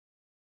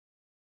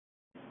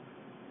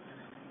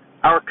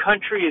Our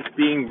country is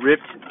being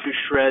ripped to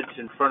shreds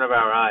in front of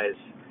our eyes.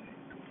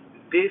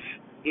 This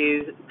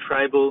is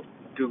tribal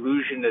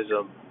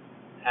delusionism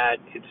at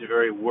its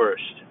very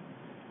worst.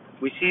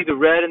 We see the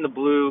red and the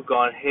blue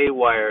gone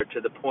haywire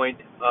to the point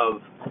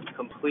of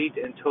complete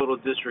and total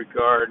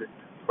disregard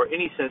for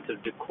any sense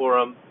of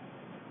decorum,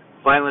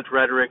 violent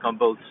rhetoric on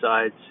both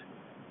sides,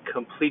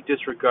 complete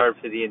disregard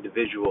for the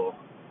individual.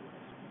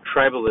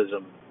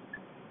 Tribalism.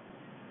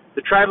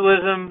 The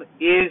tribalism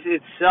is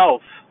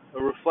itself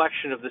a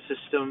reflection of the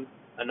system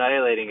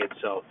annihilating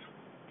itself.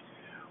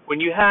 When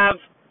you have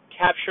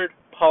captured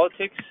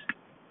politics,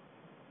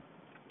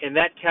 and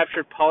that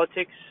captured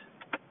politics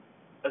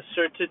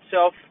asserts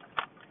itself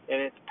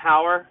and its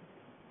power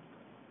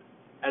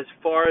as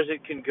far as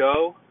it can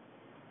go,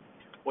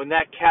 when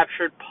that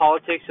captured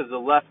politics of the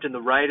left and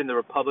the right and the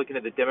Republican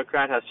and the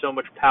Democrat has so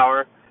much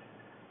power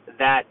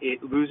that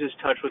it loses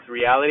touch with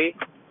reality,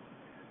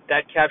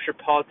 that captured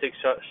politics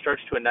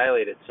starts to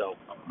annihilate itself.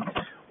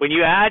 When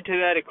you add to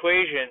that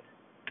equation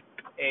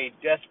a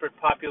desperate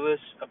populace,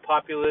 a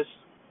populace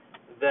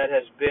that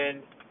has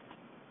been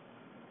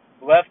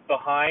left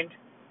behind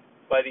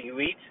by the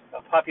elite,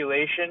 a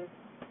population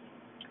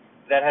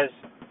that has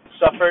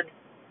suffered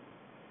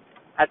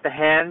at the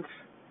hands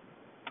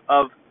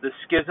of the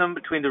schism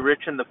between the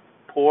rich and the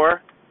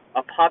poor,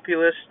 a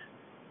populist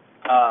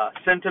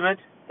sentiment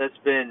that's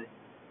been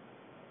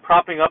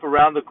propping up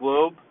around the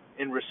globe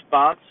in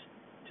response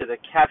to the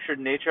captured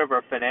nature of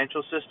our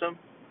financial system,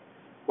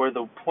 where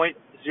the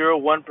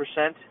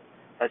 0.01%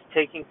 has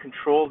taken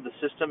control of the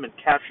system and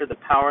captured the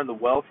power and the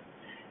wealth,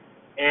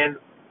 and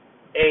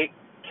a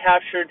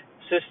captured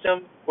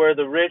system where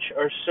the rich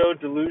are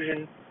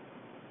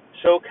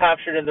so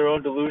captured in their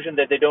own delusion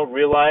that they don't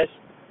realize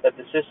that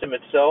the system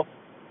itself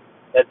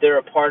that they're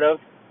a part of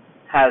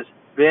has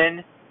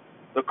been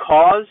the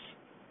cause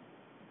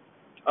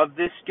of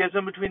this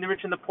schism between the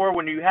rich and the poor.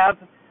 When you have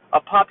a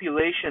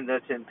population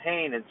that's in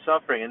pain and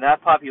suffering, and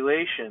that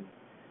population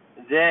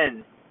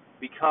then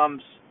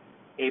becomes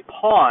a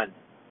pawn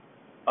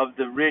of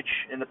the rich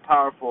and the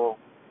powerful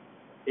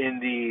in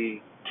the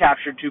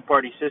captured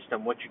two-party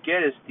system, what you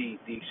get is the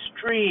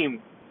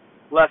extreme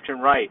left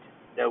and right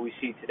that we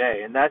see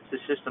today, and that's the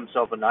system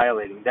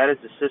self-annihilating. That is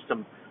the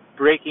system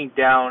breaking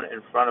down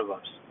in front of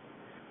us.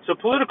 So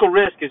political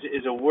risk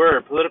is a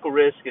word. Political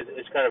risk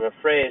is kind of a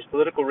phrase.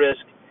 Political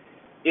risk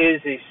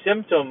is a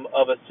symptom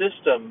of a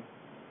system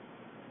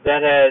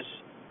that has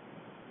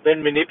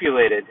been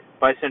manipulated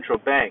by central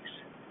banks.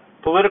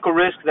 Political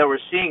risk that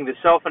we're seeing, the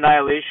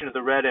self-annihilation of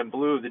the red and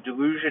blue, the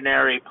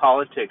delusionary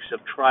politics of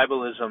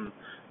tribalism,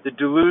 the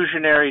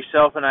delusionary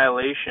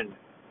self-annihilation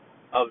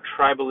of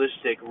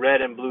tribalistic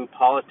red and blue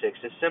politics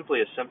is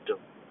simply a symptom.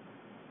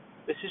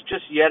 This is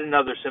just yet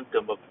another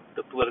symptom of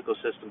the political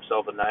system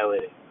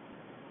self-annihilating.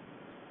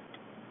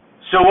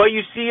 So what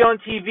you see on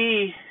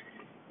TV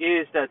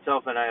is that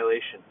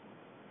self-annihilation.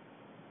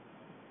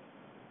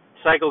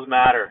 Cycles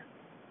matter.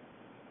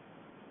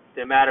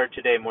 They matter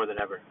today more than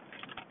ever.